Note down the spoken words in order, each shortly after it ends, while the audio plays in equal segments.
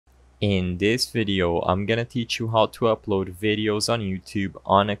In this video, I'm gonna teach you how to upload videos on YouTube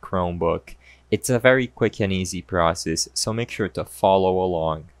on a Chromebook. It's a very quick and easy process, so make sure to follow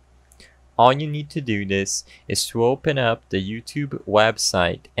along. All you need to do this is to open up the YouTube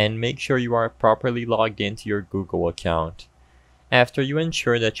website and make sure you are properly logged into your Google account. After you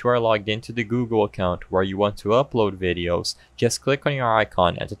ensure that you are logged into the Google account where you want to upload videos, just click on your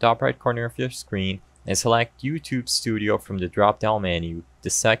icon at the top right corner of your screen and select YouTube Studio from the drop-down menu, the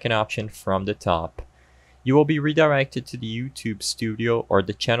second option from the top. You will be redirected to the YouTube Studio or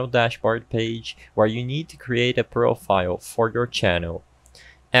the channel dashboard page where you need to create a profile for your channel.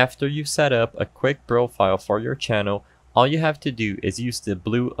 After you set up a quick profile for your channel, all you have to do is use the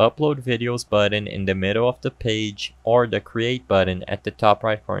blue Upload Videos button in the middle of the page or the Create button at the top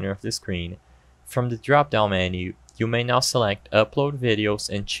right corner of the screen. From the drop-down menu, you may now select Upload Videos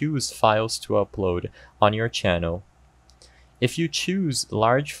and choose Files to upload on your channel. If you choose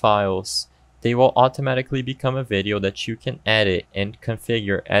large files, they will automatically become a video that you can edit and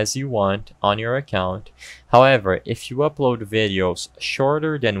configure as you want on your account. However, if you upload videos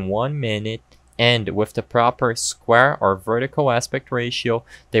shorter than 1 minute and with the proper square or vertical aspect ratio,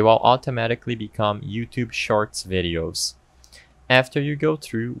 they will automatically become YouTube Shorts videos. After you go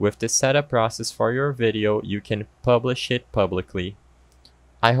through with the setup process for your video, you can publish it publicly.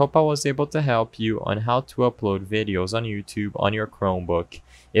 I hope I was able to help you on how to upload videos on YouTube on your Chromebook.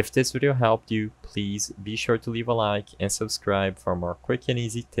 If this video helped you, please be sure to leave a like and subscribe for more quick and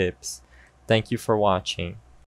easy tips. Thank you for watching.